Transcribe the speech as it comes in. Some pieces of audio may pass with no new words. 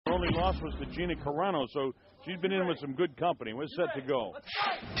only loss was to Gina Carano, so she's been in with some good company. We're set to go.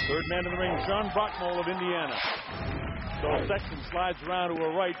 Third man in the ring, Sean Brockmole of Indiana. So Sexton slides around to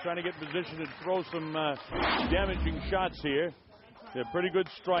her right, trying to get in position to throw some damaging shots here. They're a pretty good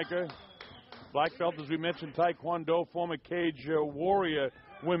striker. Black belt, as we mentioned, Taekwondo, former cage warrior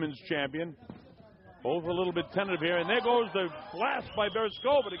women's champion. Both a little bit tentative here, and there goes the blast by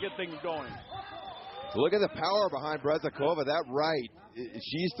Berezikova to get things going. Look at the power behind Berezikova. That right,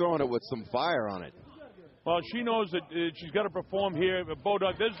 she's throwing it with some fire on it. Well, she knows that she's got to perform here.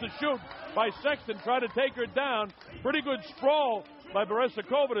 Bodog, there's the shoot by Sexton, trying to take her down. Pretty good sprawl by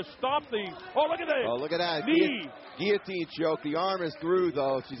Berezikova to stop the... Oh, look at that. Oh, look at that. Knee. Guillotine choke. The arm is through,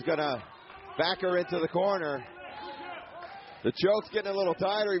 though. She's going to back her into the corner. The choke's getting a little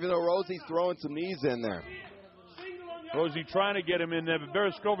tighter, even though Rosie's throwing some knees in there. Rosi trying to get him in there, but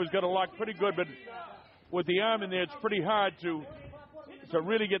Berezikova's got a lock pretty good, but with the arm in there, it's pretty hard to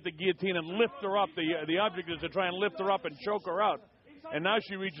really get the guillotine and lift her up. The object is to try and lift her up and choke her out. And now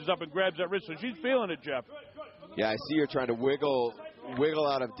she reaches up and grabs that wrist, so she's feeling it, Jeff. Yeah, I see her trying to wiggle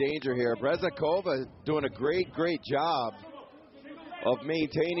out of danger here. Berezikova doing a great job of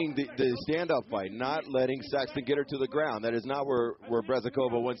maintaining the stand-up fight, not letting Sexton get her to the ground. That is not where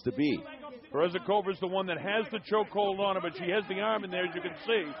Berezikova wants to be. Berezikova is the one that has the chokehold on her, but she has the arm in there, as you can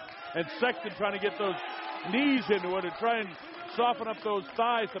see. And Sexton trying to get those knees into her to try and soften up those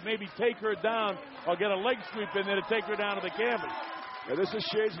thighs to maybe take her down or get a leg sweep in there to take her down to the canvas. Yeah, this is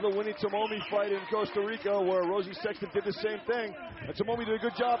shades of the Winnie Tomomi fight in Costa Rica where Rosi Sexton did the same thing. And Tomomi did a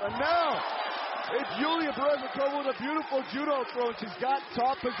good job. And now, it's Yulia Berezikova with a beautiful judo throw. And she's got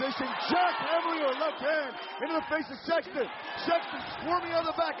top position. Jack hammering her left hand into the face of Sexton. Sexton squirming on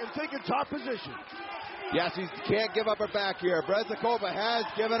the back and taking top position. Yeah, she can't give up her back here. Berezikova has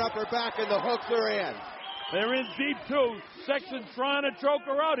given up her back and the hooks are in. They're in deep, too. Sexton trying to choke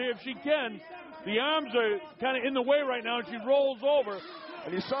her out here if she can. The arms are kind of in the way right now, and she rolls over.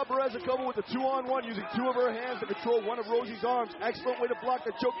 And you saw Berezikova with the 2-on-1 using two of her hands to control one of Rosie's arms. Excellent way to block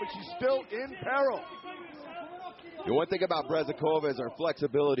the choke, but she's still in peril. The one thing about Berezikova is her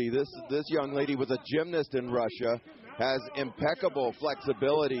flexibility. This young lady was a gymnast in Russia, has impeccable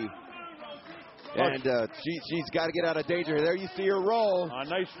flexibility. And she's got to get out of danger. There you see her roll. A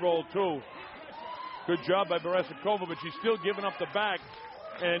nice roll, too. Good job by Berezikova, but she's still giving up the back.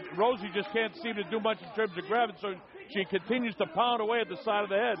 And Rosi just can't seem to do much in terms of grabbing, so she continues to pound away at the side of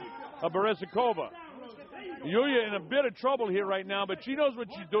the head of Berezikova. Yulia in a bit of trouble here right now, but she knows what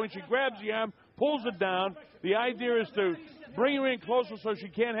she's doing. She grabs the arm, pulls it down. The idea is to bring her in closer so she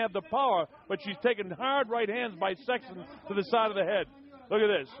can't have the power, but she's taking hard right hands by Sexton to the side of the head. Look at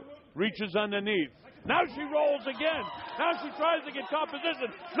this. Reaches underneath. Now she rolls again. Now she tries to get top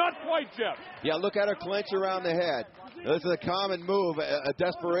position. Not quite, Jeff. Yeah, look at her clench around the head. This is a common move, a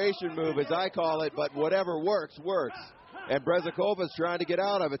desperation move, as I call it, but whatever works, works. And Berezikova's trying to get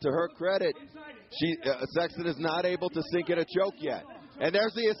out of it. To her credit, Sexton is not able to sink in a choke yet. And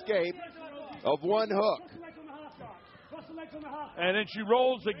there's the escape of one hook. And then she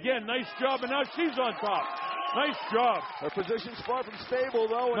rolls again. Nice job, and now she's on top. Nice job. Her position's far from stable,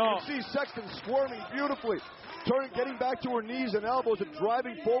 though, and you can see Sexton squirming beautifully, getting back to her knees and elbows and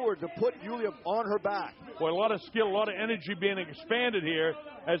driving forward to put Yulia on her back. Boy, a lot of skill, a lot of energy being expanded here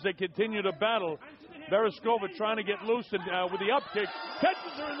as they continue to battle. Berezikova trying to get loose and with the up kick,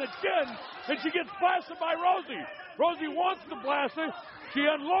 catches her in the chin, and she gets blasted by Rosi. Rosi wants to blast her. She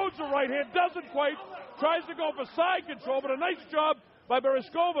unloads her right hand, doesn't quite, tries to go for side control, but a nice job by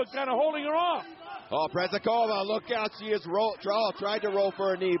Berezikova kind of holding her off. Oh, Berezikova, look out. She is tried to roll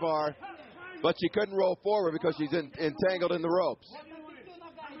for a knee bar, but she couldn't roll forward because she's entangled in the ropes.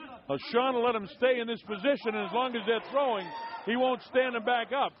 Well, Sean will let him stay in this position, and as long as they're throwing, he won't stand him back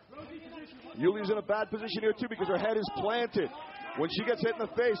up. Yulia's in a bad position here, too, because her head is planted. When she gets hit in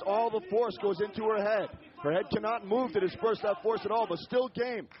the face, all the force goes into her head. Her head cannot move to disperse that force at all, but still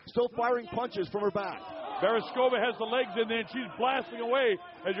game, still firing punches from her back. Berezikova has the legs in there, and she's blasting away,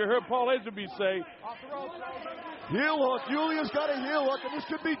 as you heard Paul Lazenby say. Heel hook. Yulia's got a heel hook, and this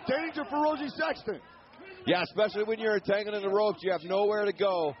could be danger for Rosi Sexton. Yeah, especially when you're entangled in the ropes. You have nowhere to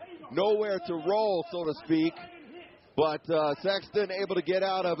go, nowhere to roll, so to speak. But Sexton able to get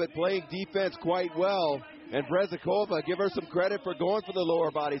out of it, playing defense quite well. And Berezikova, give her some credit for going for the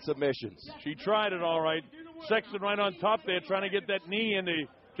lower body submissions. She tried it all right. Sexton right on top there, trying to get that knee in to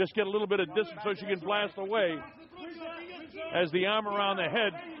just get a little bit of distance so she can blast away. As the arm around the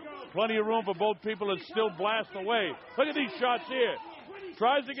head, plenty of room for both people to still blast away. Look at these shots here.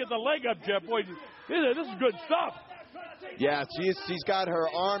 Tries to get the leg up, Jeff. Boy, this is good stuff. Yeah, she's got her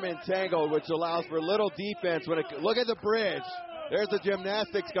arm entangled, which allows for little defense. Look at the bridge. There's the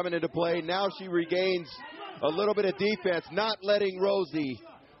gymnastics coming into play. Now she regains a little bit of defense, not letting Rosi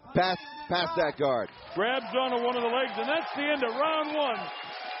pass that guard. Grabs onto one of the legs, and that's the end of round one.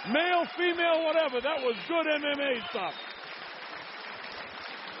 Male, female, whatever. That was good MMA stuff.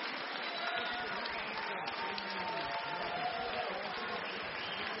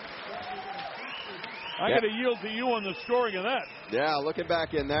 I got to yield to you on the scoring of that. Yeah, looking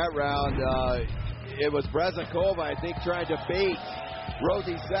back in that round, it was Berezikova, I think, trying to bait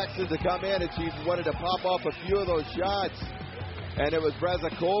Rosi Sexton to come in, and she wanted to pop off a few of those shots. And it was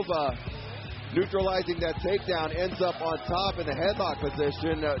Berezikova neutralizing that takedown, ends up on top in the headlock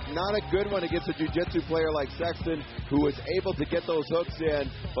position. Not a good one against a jiu-jitsu player like Sexton, who was able to get those hooks in,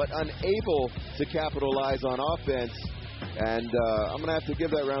 but unable to capitalize on offense. And I'm going to have to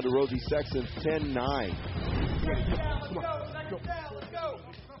give that round to Rosi Sexton, 10-9.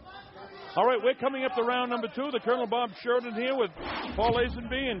 All right, we're coming up to round number 2. The Colonel Bob Sheridan here with Paul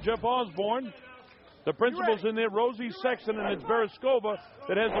Lazenby and Jeff Osborne. The principals in there, Rosi Sexton, and it's Berezikova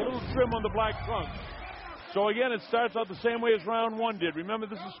that has a little trim on the black trunk. So again, it starts out the same way as round 1 did. Remember,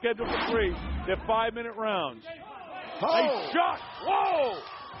 this is scheduled for 3. They're 5-minute rounds. Nice shot. Whoa!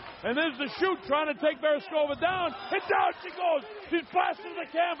 And there's the shoot trying to take Berezikova down. And down she goes. She's blasting the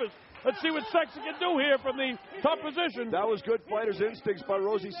canvas. Let's see what Sexton can do here from the top position. That was good fighter's instincts by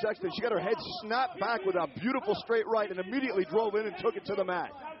Rosi Sexton. She got her head snapped back with a beautiful straight right and immediately drove in and took it to the mat.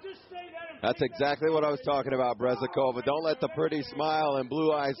 That's exactly what I was talking about, Berezikova. Don't let the pretty smile and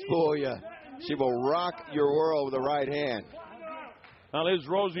blue eyes fool you. She will rock your world with the right hand. Now there's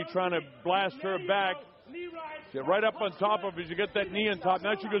Rosi trying to blast her back. Get right up on top of her. You get that knee on top.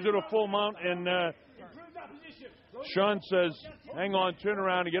 Now she goes into a full mount, and Sean says, hang on, turn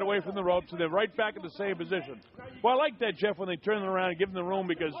around and get away from the ropes, and they're right back in the same position. Well, I like that, Jeff, when they turn them around and give them the room,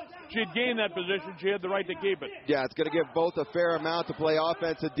 because she had gained that position. She had the right to keep it. Yeah, it's going to give both a fair amount to play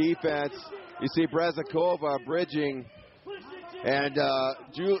offense and defense. You see Berezikova bridging, and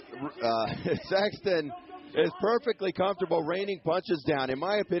Sexton is perfectly comfortable raining punches down. In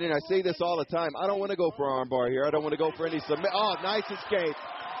my opinion, I say this all the time, I don't want to go for armbar here. I don't want to go for any submit. Oh, nice escape.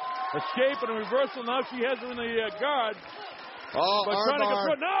 Escape and a reversal. Now she has her in the guard. Oh, but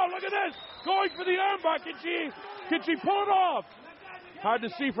armbar. Now look at this. Going for the armbar. Can she pull it off? Hard to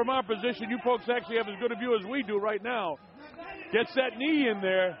see from our position. You folks actually have as good a view as we do right now. Gets that knee in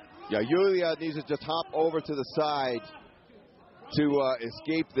there. Yeah, Yulia needs to just hop over to the side to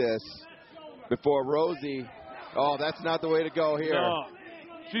escape this before Rosi. Oh, that's not the way to go here. No.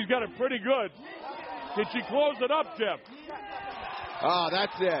 She's got it pretty good. Can she close it up, Jeff? Oh,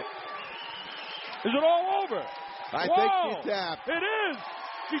 that's it. Is it all over? I think she tapped. It is.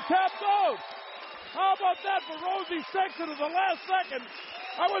 She tapped out. How about that for Rosi Sexton at the last second?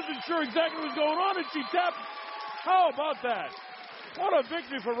 I wasn't sure exactly what was going on, and she tapped. How about that? What a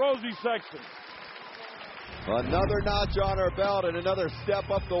victory for Rosi Sexton. Another notch on her belt and another step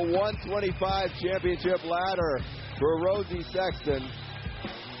up the 125 championship ladder for Rosi Sexton.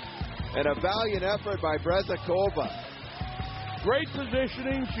 And a valiant effort by Berezikova. Great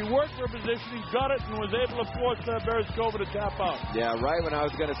positioning. She worked her positioning, got it, and was able to force Berezikova to tap out. Yeah, right when I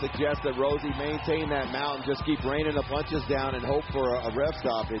was going to suggest that Rosi maintain that mount and just keep raining the punches down and hope for a ref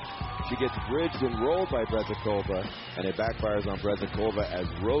stoppage, she gets bridged and rolled by Berezikova, and it backfires on Berezikova as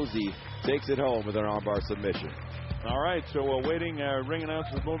Rosi takes it home with an armbar submission. All right, so we're waiting. Ring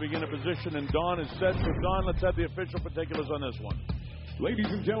announcers moving into position, and Dawn is set. So, Dawn, let's have the official particulars on this one. Ladies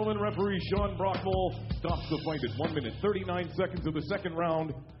and gentlemen, referee Sean Brockmole stops the fight at 1 minute 39 seconds of the second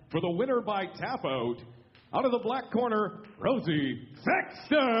round for the winner by tap out of the black corner, Rosi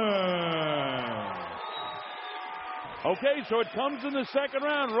Sexton. Okay, so it comes in the second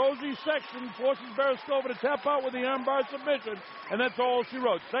round. Rosi Sexton forces Berezikova to tap out with the armbar submission, and that's all she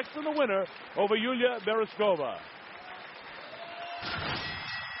wrote. Sexton the winner over Yulia Berezikova.